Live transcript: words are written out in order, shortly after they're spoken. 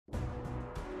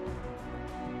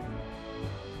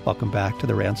Welcome back to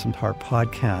the Ransomed Heart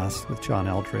Podcast with John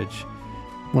Eldredge.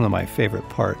 One of my favorite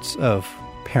parts of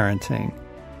parenting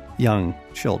young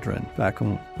children, back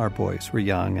when our boys were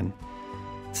young and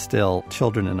still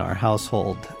children in our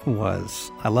household,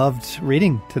 was I loved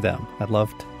reading to them. I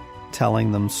loved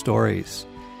telling them stories.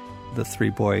 The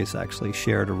three boys actually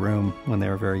shared a room when they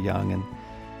were very young, and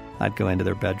I'd go into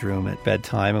their bedroom at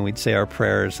bedtime and we'd say our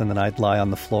prayers, and then I'd lie on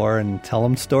the floor and tell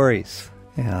them stories.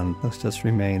 And those just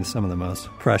remain some of the most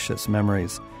precious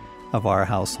memories of our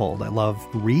household. I love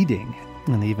reading.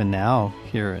 And even now,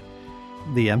 here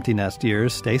at the Empty Nest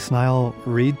years, Stace and I'll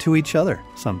read to each other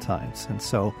sometimes. And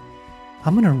so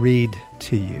I'm going to read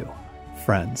to you,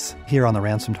 friends, here on the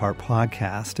Ransomed Heart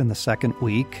Podcast in the second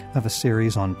week of a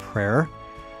series on prayer.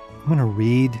 I'm going to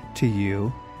read to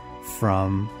you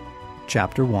from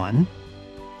chapter 1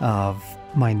 of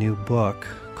my new book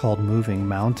called Moving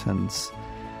Mountains,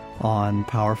 on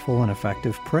powerful and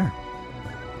effective prayer.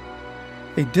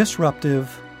 A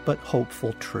disruptive but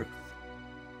hopeful truth.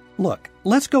 Look,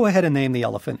 let's go ahead and name the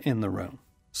elephant in the room.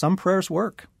 Some prayers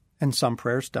work, and some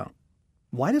prayers don't.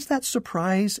 Why does that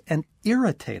surprise and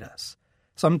irritate us?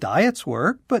 Some diets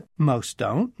work, but most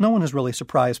don't. No one is really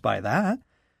surprised by that.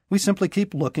 We simply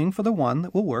keep looking for the one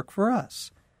that will work for us.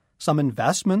 Some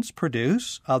investments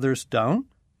produce, others don't.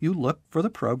 You look for the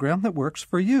program that works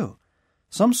for you.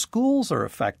 Some schools are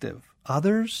effective,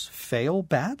 others fail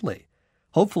badly.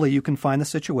 Hopefully you can find the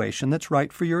situation that's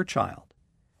right for your child.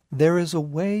 There is a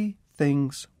way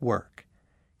things work.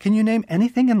 Can you name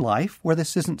anything in life where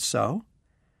this isn't so?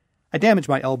 I damaged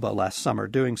my elbow last summer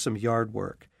doing some yard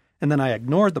work, and then I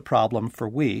ignored the problem for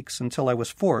weeks until I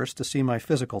was forced to see my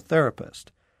physical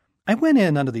therapist. I went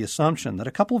in under the assumption that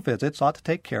a couple of visits ought to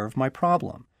take care of my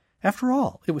problem. After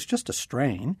all, it was just a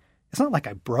strain. It's not like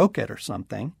I broke it or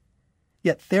something.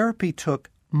 Yet therapy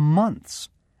took months,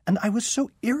 and I was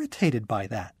so irritated by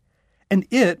that. And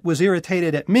it was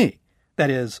irritated at me.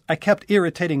 That is, I kept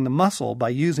irritating the muscle by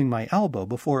using my elbow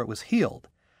before it was healed.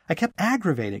 I kept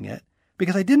aggravating it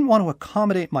because I didn't want to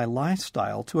accommodate my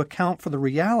lifestyle to account for the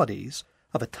realities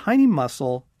of a tiny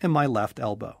muscle in my left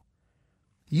elbow.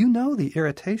 You know the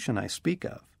irritation I speak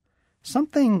of.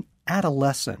 Something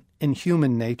adolescent in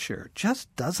human nature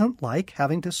just doesn't like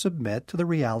having to submit to the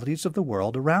realities of the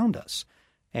world around us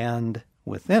and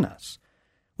within us.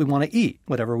 We want to eat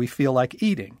whatever we feel like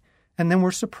eating, and then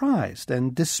we're surprised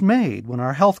and dismayed when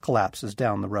our health collapses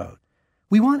down the road.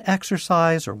 We want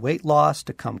exercise or weight loss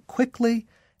to come quickly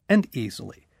and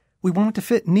easily. We want it to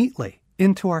fit neatly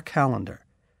into our calendar.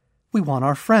 We want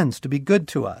our friends to be good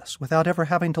to us without ever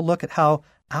having to look at how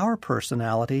our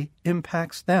personality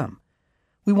impacts them.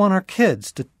 We want our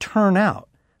kids to turn out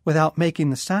without making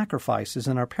the sacrifices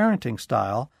in our parenting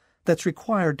style that's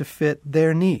required to fit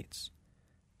their needs.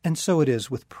 And so it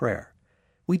is with prayer.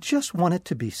 We just want it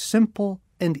to be simple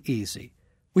and easy.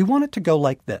 We want it to go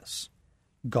like this.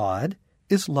 God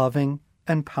is loving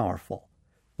and powerful.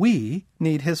 We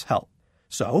need His help.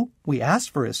 So we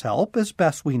ask for His help as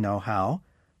best we know how.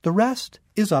 The rest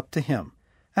is up to Him.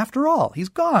 After all, He's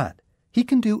God. He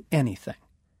can do anything.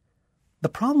 The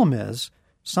problem is,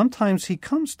 sometimes He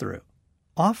comes through.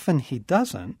 Often He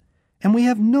doesn't, and we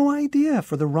have no idea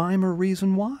for the rhyme or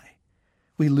reason why.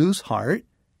 We lose heart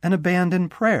and abandon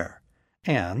prayer,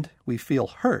 and we feel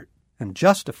hurt and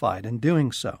justified in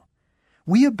doing so.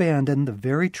 We abandon the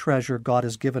very treasure God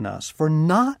has given us for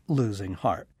not losing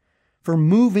heart, for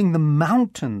moving the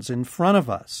mountains in front of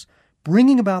us,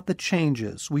 bringing about the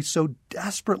changes we so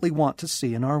desperately want to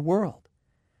see in our world.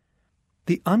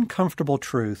 The uncomfortable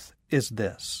truth is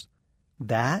this.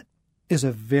 That is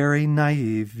a very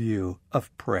naive view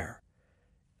of prayer.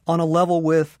 On a level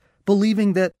with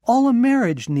believing that all a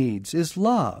marriage needs is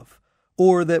love,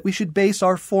 or that we should base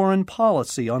our foreign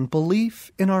policy on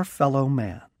belief in our fellow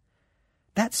man.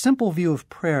 That simple view of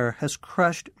prayer has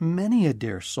crushed many a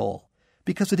dear soul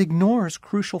because it ignores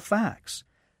crucial facts.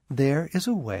 There is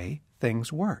a way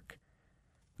things work.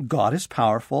 God is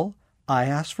powerful. I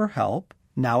ask for help.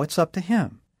 Now it's up to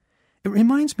Him. It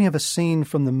reminds me of a scene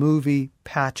from the movie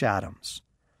Patch Adams.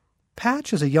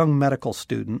 Patch is a young medical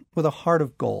student with a heart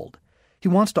of gold. He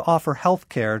wants to offer health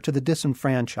care to the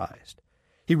disenfranchised.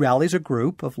 He rallies a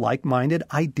group of like-minded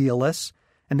idealists,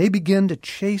 and they begin to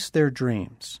chase their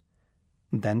dreams.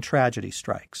 Then tragedy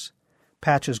strikes.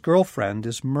 Patch's girlfriend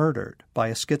is murdered by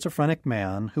a schizophrenic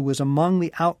man who was among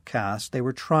the outcasts they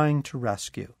were trying to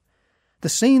rescue. The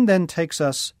scene then takes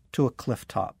us to a cliff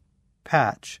top.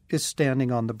 Patch is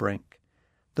standing on the brink.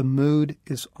 The mood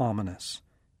is ominous.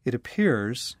 It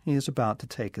appears he is about to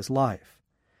take his life.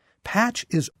 Patch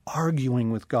is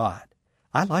arguing with God.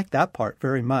 I like that part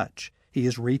very much. He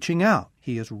is reaching out.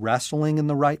 He is wrestling in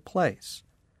the right place.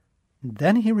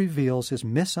 Then he reveals his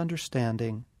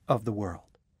misunderstanding of the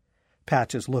world.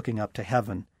 Patch is looking up to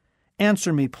heaven.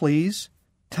 "Answer me, please.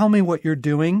 Tell me what you're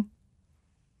doing."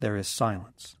 There is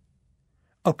silence.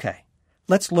 Okay,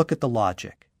 let's look at the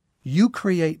logic. You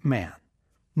create man.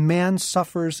 Man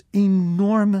suffers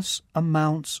enormous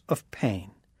amounts of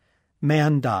pain.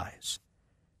 Man dies.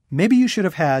 Maybe you should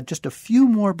have had just a few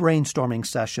more brainstorming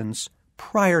sessions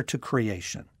prior to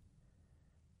creation.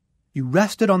 You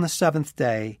rested on the seventh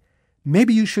day.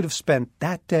 Maybe you should have spent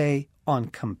that day on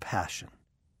compassion.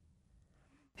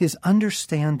 His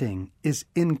understanding is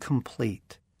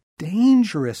incomplete,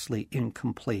 dangerously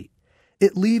incomplete.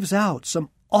 It leaves out some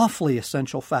awfully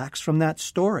essential facts from that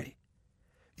story.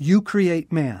 You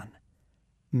create man.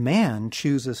 Man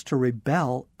chooses to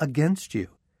rebel against you.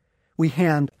 We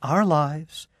hand our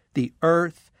lives, the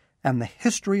earth, and the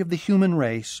history of the human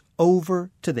race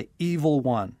over to the evil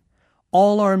one.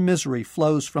 All our misery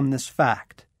flows from this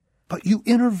fact. But you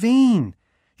intervene.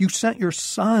 You sent your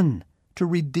Son to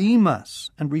redeem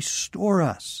us and restore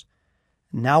us.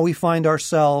 Now we find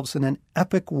ourselves in an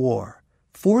epic war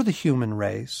for the human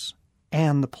race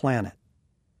and the planet.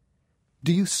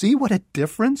 Do you see what a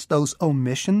difference those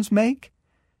omissions make?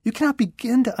 You cannot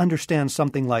begin to understand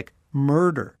something like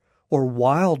murder or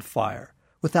wildfire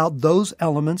without those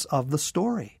elements of the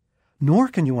story, nor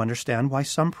can you understand why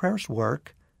some prayers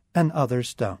work and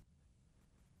others don't.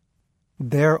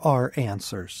 There are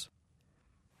answers.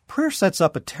 Prayer sets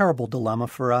up a terrible dilemma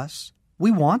for us.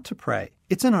 We want to pray.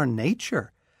 It's in our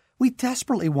nature. We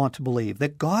desperately want to believe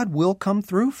that God will come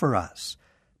through for us.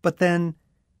 But then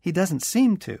he doesn't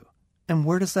seem to. And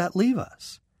where does that leave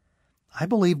us? I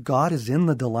believe God is in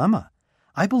the dilemma.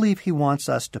 I believe he wants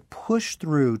us to push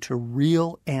through to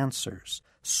real answers,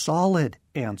 solid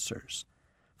answers.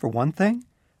 For one thing,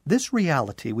 this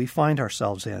reality we find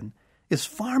ourselves in is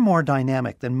far more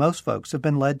dynamic than most folks have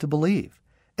been led to believe,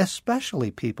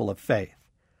 especially people of faith.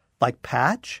 Like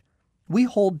Patch, we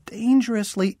hold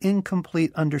dangerously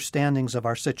incomplete understandings of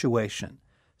our situation,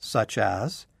 such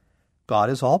as, God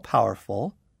is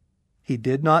all-powerful, he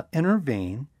did not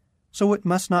intervene, so it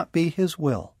must not be his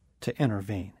will to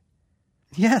intervene.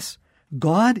 Yes,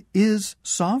 God is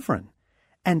sovereign,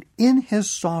 and in his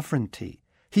sovereignty,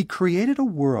 he created a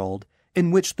world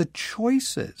in which the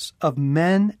choices of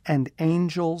men and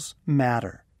angels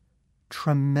matter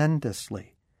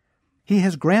tremendously. He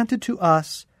has granted to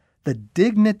us the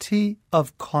dignity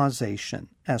of causation,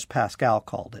 as Pascal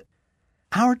called it.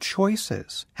 Our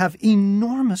choices have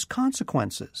enormous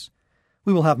consequences.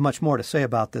 We will have much more to say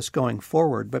about this going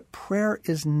forward, but prayer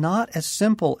is not as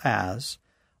simple as,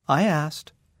 I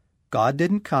asked, God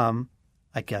didn't come,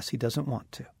 I guess he doesn't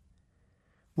want to.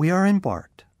 We are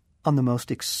embarked on the most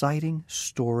exciting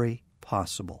story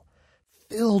possible,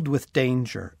 filled with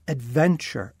danger,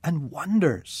 adventure, and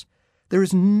wonders. There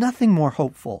is nothing more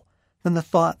hopeful than the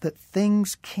thought that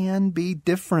things can be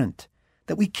different,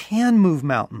 that we can move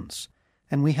mountains,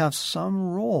 and we have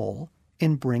some role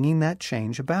in bringing that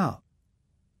change about.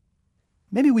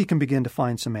 Maybe we can begin to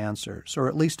find some answers, or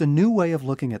at least a new way of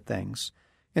looking at things,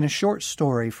 in a short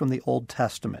story from the Old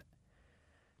Testament.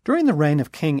 During the reign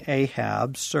of King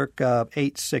Ahab, circa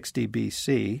 860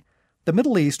 BC, the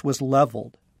Middle East was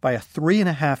leveled by a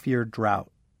 3.5-year drought.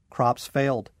 Crops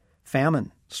failed.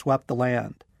 Famine swept the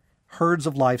land. Herds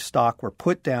of livestock were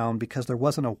put down because there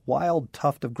wasn't a wild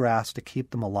tuft of grass to keep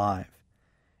them alive.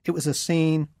 It was a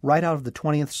scene right out of the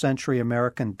 20th century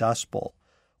American Dust Bowl,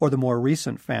 or the more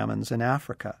recent famines in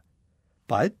Africa.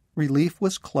 But relief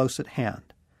was close at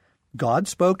hand. God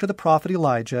spoke to the prophet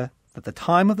Elijah that the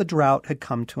time of the drought had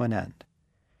come to an end.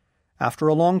 After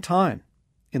a long time,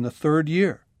 in the 3rd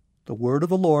year, the word of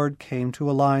the Lord came to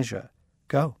Elijah,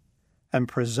 Go and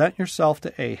present yourself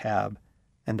to Ahab,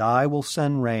 and I will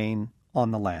send rain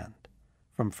on the land.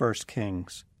 From 1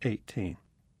 Kings 18.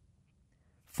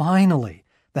 Finally,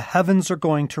 the heavens are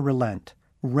going to relent.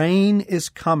 Rain is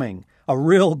coming. A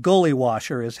real gully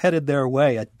washer is headed their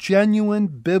way, a genuine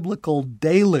biblical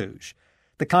deluge,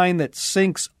 the kind that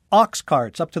sinks ox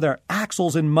carts up to their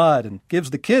axles in mud and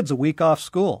gives the kids a week off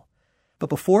school. But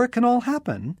before it can all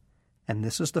happen, and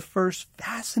this is the first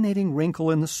fascinating wrinkle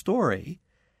in the story,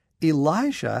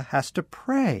 Elijah has to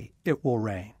pray it will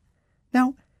rain.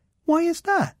 Now, why is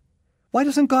that? Why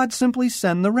doesn't God simply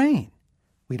send the rain?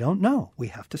 We don't know. We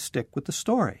have to stick with the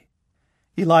story.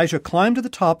 Elijah climbed to the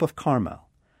top of Carmel,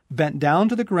 bent down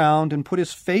to the ground, and put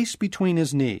his face between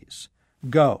his knees.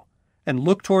 Go and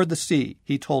look toward the sea,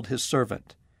 he told his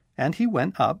servant. And he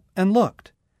went up and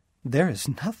looked. There is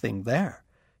nothing there,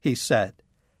 he said.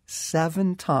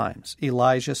 7 times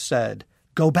Elijah said,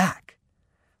 Go back.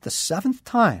 The 7th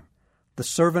time, the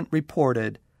servant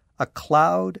reported, a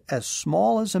cloud as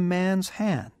small as a man's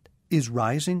hand is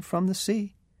rising from the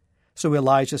sea. So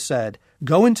Elijah said,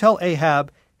 Go and tell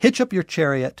Ahab, hitch up your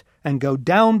chariot and go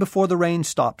down before the rain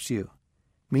stops you.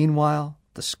 Meanwhile,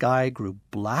 the sky grew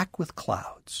black with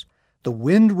clouds. The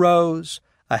wind rose,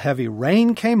 a heavy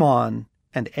rain came on,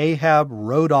 and Ahab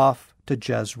rode off to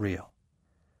Jezreel.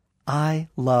 I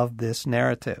love this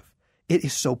narrative. It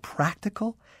is so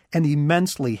practical and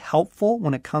immensely helpful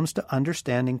when it comes to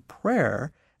understanding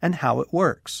prayer and how it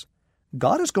works.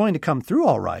 God is going to come through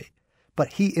all right,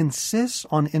 but he insists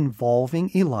on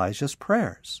involving Elijah's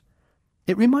prayers.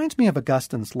 It reminds me of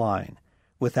Augustine's line,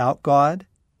 without God,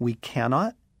 we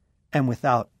cannot, and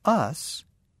without us,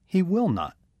 he will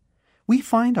not. We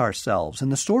find ourselves in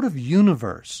the sort of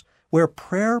universe where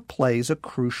prayer plays a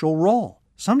crucial role,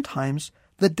 sometimes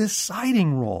the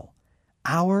deciding role.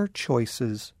 Our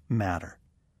choices matter.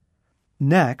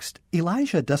 Next,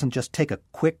 Elijah doesn't just take a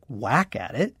quick whack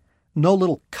at it. No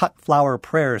little cut flower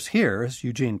prayers here, as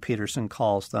Eugene Peterson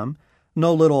calls them.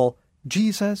 No little,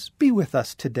 Jesus, be with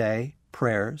us today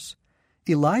prayers.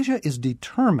 Elijah is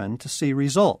determined to see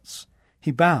results.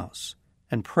 He bows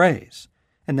and prays,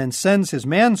 and then sends his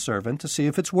manservant to see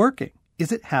if it's working.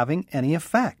 Is it having any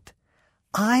effect?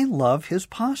 I love his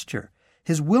posture,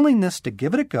 his willingness to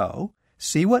give it a go,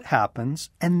 see what happens,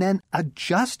 and then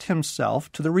adjust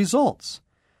himself to the results.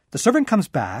 The servant comes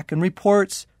back and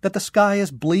reports that the sky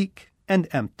is bleak and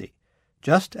empty,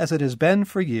 just as it has been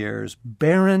for years,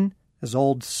 barren as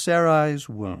old Sarai's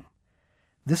womb.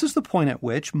 This is the point at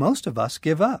which most of us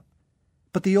give up.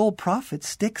 But the old prophet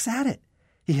sticks at it.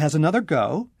 He has another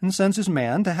go and sends his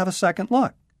man to have a second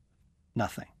look.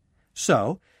 Nothing.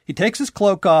 So he takes his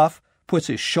cloak off, puts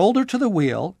his shoulder to the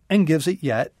wheel, and gives it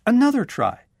yet another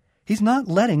try. He's not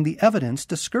letting the evidence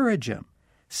discourage him.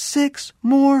 6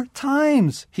 more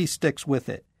times he sticks with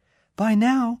it. By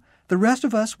now, the rest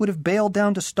of us would have bailed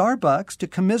down to Starbucks to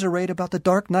commiserate about the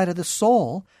dark night of the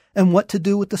soul and what to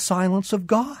do with the silence of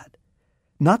God.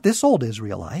 Not this old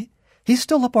Israelite. He's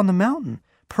still up on the mountain,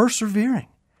 persevering.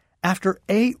 After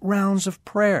 8 rounds of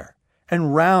prayer,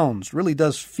 and rounds really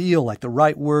does feel like the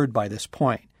right word by this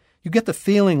point. You get the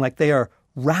feeling like they are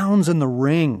rounds in the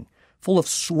ring, full of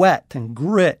sweat and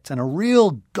grit and a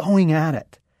real going at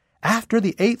it. After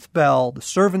the 8th bell, the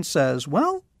servant says,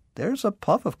 well, there's a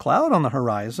puff of cloud on the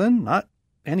horizon, not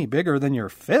any bigger than your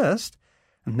fist,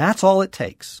 and that's all it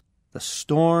takes. The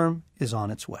storm is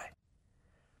on its way.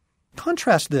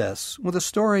 Contrast this with a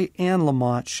story Anne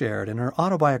Lamott shared in her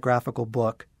autobiographical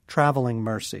book, Traveling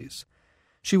Mercies.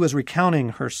 She was recounting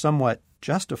her somewhat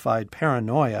justified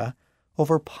paranoia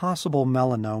over possible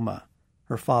melanoma.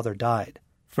 Her father died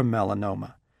from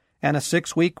melanoma, and a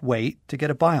 6-week wait to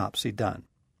get a biopsy done.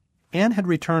 Anne had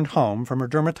returned home from her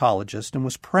dermatologist and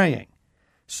was praying.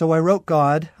 So I wrote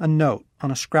God a note on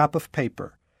a scrap of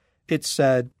paper. It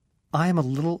said, I am a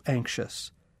little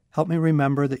anxious. Help me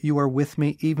remember that you are with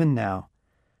me even now.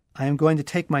 I am going to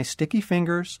take my sticky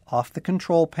fingers off the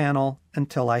control panel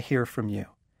until I hear from you.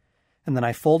 And then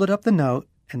I folded up the note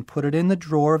and put it in the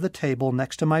drawer of the table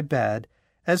next to my bed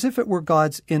as if it were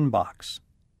God's inbox.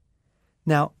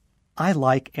 Now, I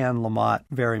like Anne Lamott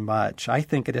very much. I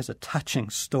think it is a touching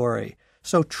story,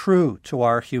 so true to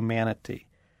our humanity.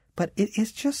 But it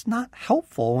is just not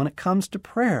helpful when it comes to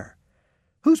prayer.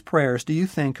 Whose prayers do you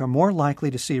think are more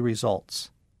likely to see results?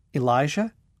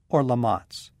 Elijah or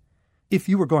Lamott's? If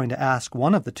you were going to ask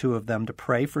one of the two of them to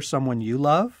pray for someone you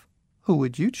love, who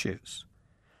would you choose?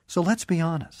 So let's be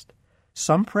honest.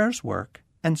 Some prayers work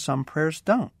and some prayers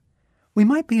don't. We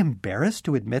might be embarrassed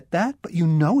to admit that, but you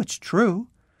know it's true.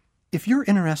 If you're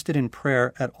interested in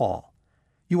prayer at all,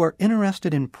 you are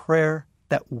interested in prayer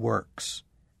that works.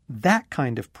 That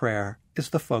kind of prayer is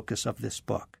the focus of this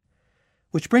book.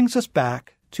 Which brings us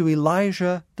back to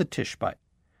Elijah the Tishbite.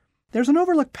 There's an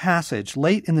overlooked passage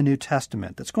late in the New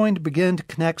Testament that's going to begin to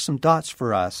connect some dots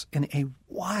for us in a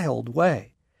wild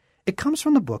way. It comes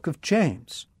from the book of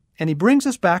James, and he brings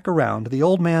us back around to the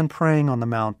old man praying on the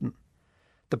mountain.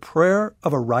 The prayer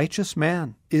of a righteous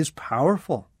man is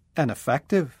powerful and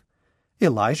effective.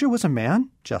 Elijah was a man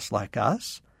just like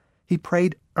us. He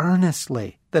prayed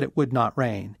earnestly that it would not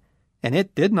rain, and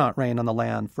it did not rain on the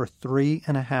land for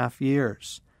 3.5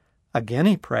 years. Again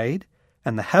he prayed,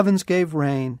 and the heavens gave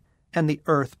rain, and the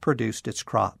earth produced its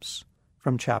crops.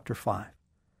 From chapter 5.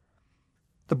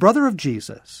 The brother of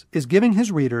Jesus is giving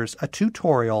his readers a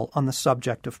tutorial on the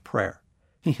subject of prayer.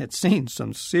 He had seen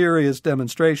some serious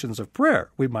demonstrations of prayer,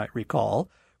 we might recall,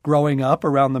 growing up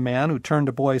around the man who turned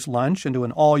a boy's lunch into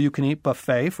an all-you-can-eat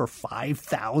buffet for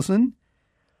 5,000.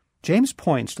 James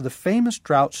points to the famous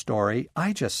drought story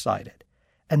I just cited,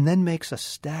 and then makes a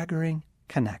staggering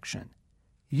connection.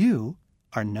 you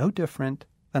are no different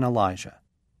than Elijah.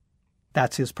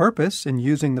 That's his purpose in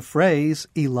using the phrase,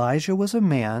 Elijah was a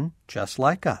man just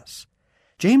like us.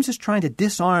 James is trying to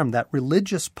disarm that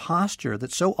religious posture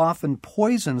that so often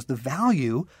poisons the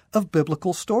value of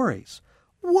biblical stories.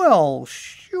 Well,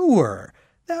 sure,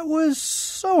 that was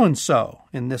so-and-so,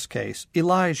 in this case,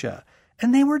 Elijah,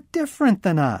 and they were different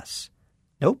than us.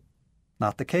 Nope,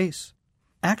 not the case.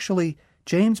 Actually,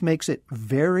 James makes it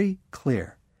very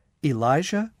clear.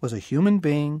 Elijah was a human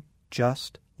being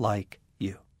just like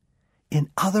you. In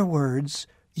other words,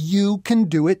 you can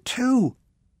do it too.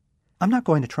 I'm not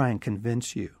going to try and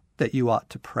convince you that you ought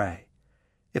to pray.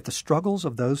 If the struggles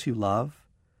of those you love,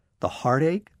 the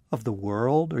heartache of the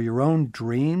world, or your own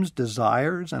dreams,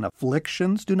 desires, and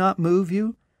afflictions do not move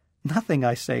you, nothing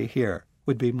I say here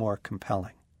would be more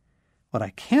compelling. What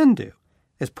I can do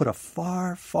is put a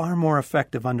far, far more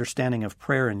effective understanding of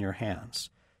prayer in your hands,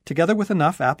 together with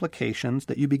enough applications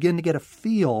that you begin to get a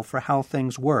feel for how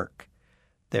things work.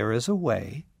 There is a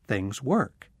way things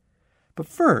work. But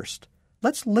first,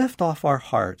 let's lift off our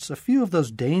hearts a few of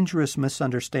those dangerous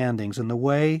misunderstandings in the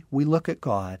way we look at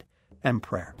God and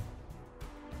prayer.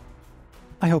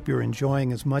 I hope you're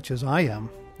enjoying as much as I am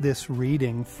this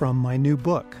reading from my new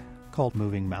book called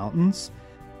Moving Mountains.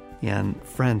 And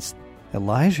friends,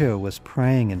 Elijah was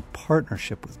praying in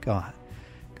partnership with God.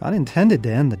 God intended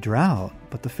to end the drought,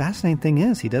 but the fascinating thing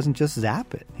is he doesn't just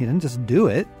zap it. He doesn't just do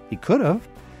it. He could have,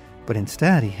 but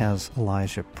instead he has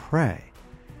Elijah pray.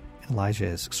 Elijah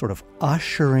is sort of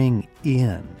ushering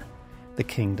in the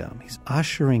kingdom. He's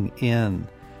ushering in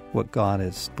what God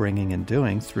is bringing and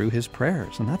doing through his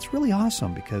prayers. And that's really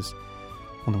awesome because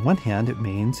on the one hand, it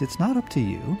means it's not up to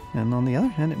you. And on the other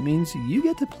hand, it means you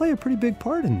get to play a pretty big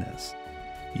part in this.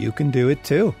 You can do it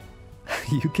too.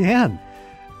 You can.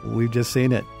 We've just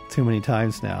seen it too many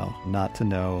times now not to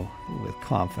know with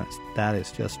confidence. That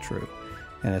is just true.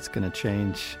 And it's going to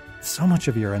change so much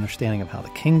of your understanding of how the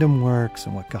kingdom works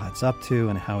and what God's up to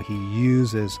and how he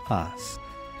uses us.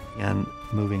 And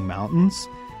Moving Mountains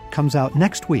comes out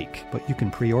next week, but you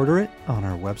can pre-order it on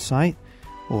our website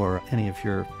or any of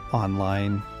your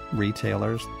online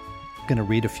retailers. I'm going to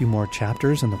read a few more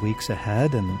chapters in the weeks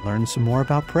ahead and learn some more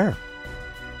about prayer.